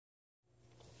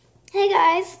Hey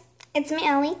guys, it's me,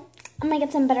 Ellie. I'm gonna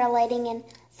get some better lighting in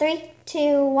 3,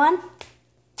 2, 1.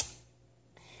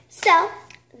 So,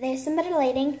 there's some better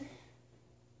lighting.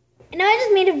 I know I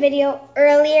just made a video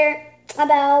earlier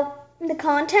about the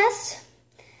contest.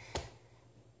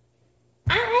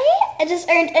 I just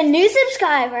earned a new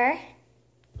subscriber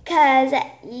because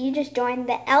you just joined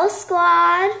the L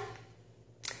Squad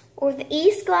or the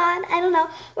E Squad. I don't know.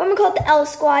 But I'm gonna call it the L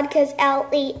Squad because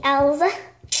L's.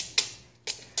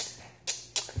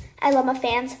 I love my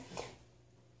fans.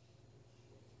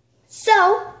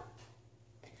 So,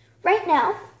 right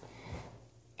now,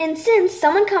 and since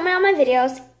someone commented on my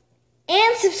videos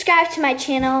and subscribed to my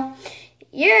channel,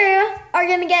 you are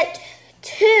gonna get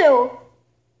 2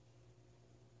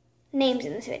 names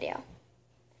in this video.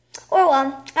 Or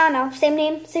one, I don't know, same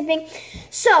name, same thing.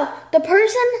 So, the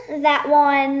person that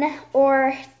won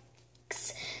or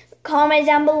comment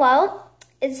down below,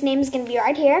 his name is gonna be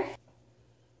right here.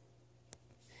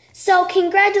 So,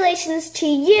 congratulations to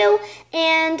you,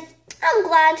 and I'm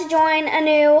glad to join a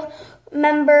new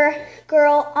member,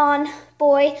 girl on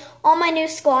boy, on my new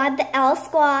squad, the L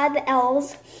Squad, the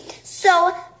L's.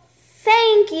 So,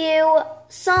 thank you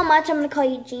so much. I'm going to call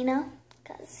you Gina,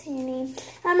 because your name,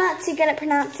 I'm not too good at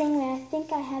pronouncing, but I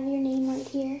think I have your name right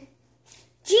here.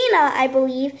 Gina, I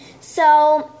believe.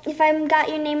 So, if I got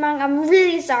your name wrong, I'm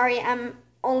really sorry. I'm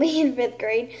only in 5th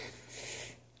grade.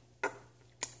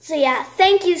 So yeah,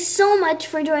 thank you so much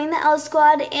for joining the L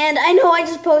Squad, and I know I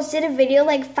just posted a video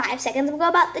like 5 seconds ago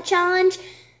about the challenge,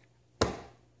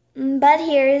 but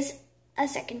here's a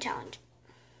second challenge.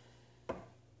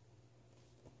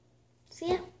 So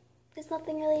yeah, there's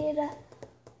nothing really to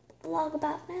vlog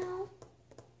about now.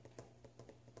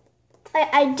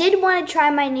 I did want to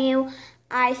try my new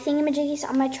eye thingamajiggy, so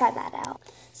I'm going to try that out.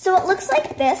 So it looks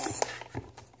like this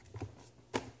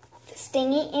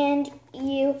thingy, and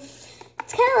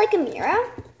it's kind of like a mirror,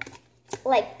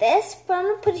 like this, but I'm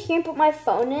going to put it here and put my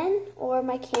phone in, or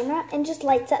my camera, and just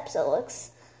lights up so it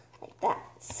looks like that.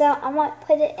 So I want to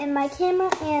put it in my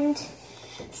camera and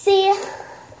see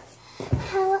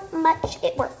how much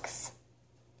it works.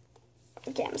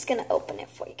 Okay, I'm just going to open it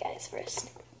for you guys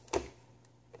first.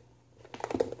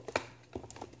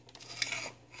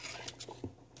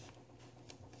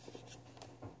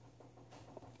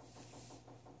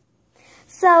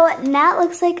 So now it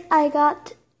looks like I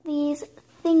got these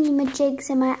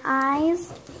thingy-majigs in my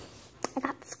eyes. I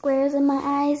got squares in my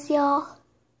eyes, y'all.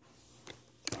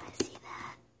 You guys see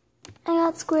that? I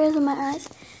got squares in my eyes.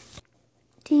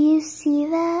 Do you see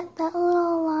that? That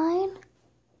little line?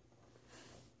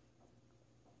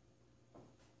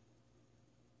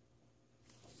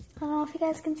 I don't know if you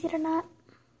guys can see it or not.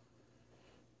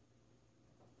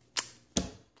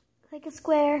 Like a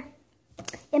square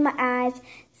in my eyes.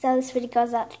 So this video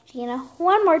goes out to Gina.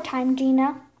 One more time,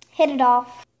 Gina. Hit it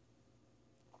off.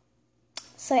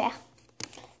 So yeah.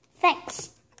 Thanks,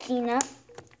 Gina.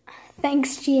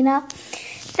 Thanks, Gina.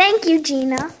 Thank you,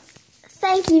 Gina.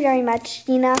 Thank you very much,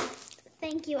 Gina.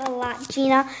 Thank you a lot,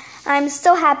 Gina. I'm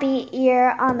so happy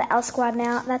you're on the L Squad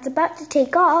now. That's about to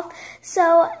take off.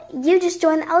 So you just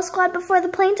joined the L Squad before the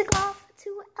plane took off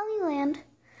to Ellie Land.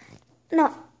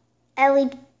 No,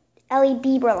 Ellie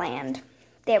Bieber Land.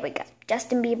 There we go.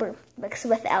 Justin Bieber mixed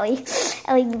with Ellie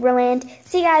Bieber Land.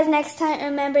 See you guys next time.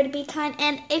 Remember to be kind.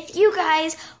 And if you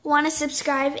guys want to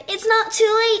subscribe, it's not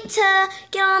too late to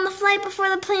get on the flight before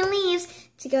the plane leaves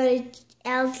to go to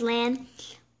Elle's Land.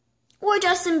 Or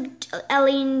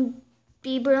Ellie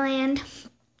Bieber Land.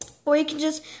 Or you can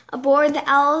just aboard the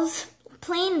Elle's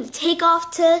plane and take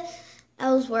off to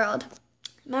Elle's World.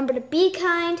 Remember to be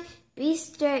kind, be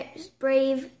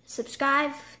brave,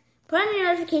 subscribe. Put on your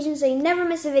notifications so you never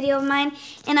miss a video of mine.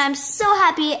 And I'm so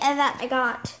happy that I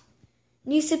got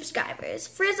new subscribers.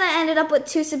 First I ended up with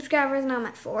 2 subscribers, now I'm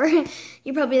at 4.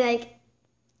 You're probably like,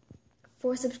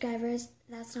 4 subscribers?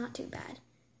 That's not too bad.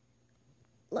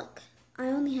 Look, I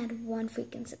only had 1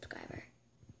 freaking subscriber.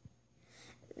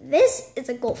 This is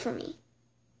a goal for me.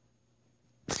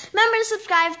 Remember to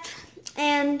subscribe,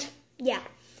 and yeah.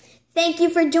 Thank you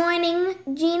for joining,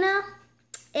 Gina,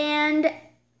 and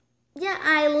yeah,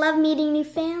 I love meeting new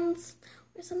fans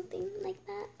or something like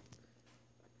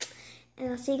that.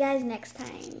 And I'll see you guys next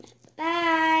time.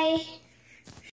 Bye.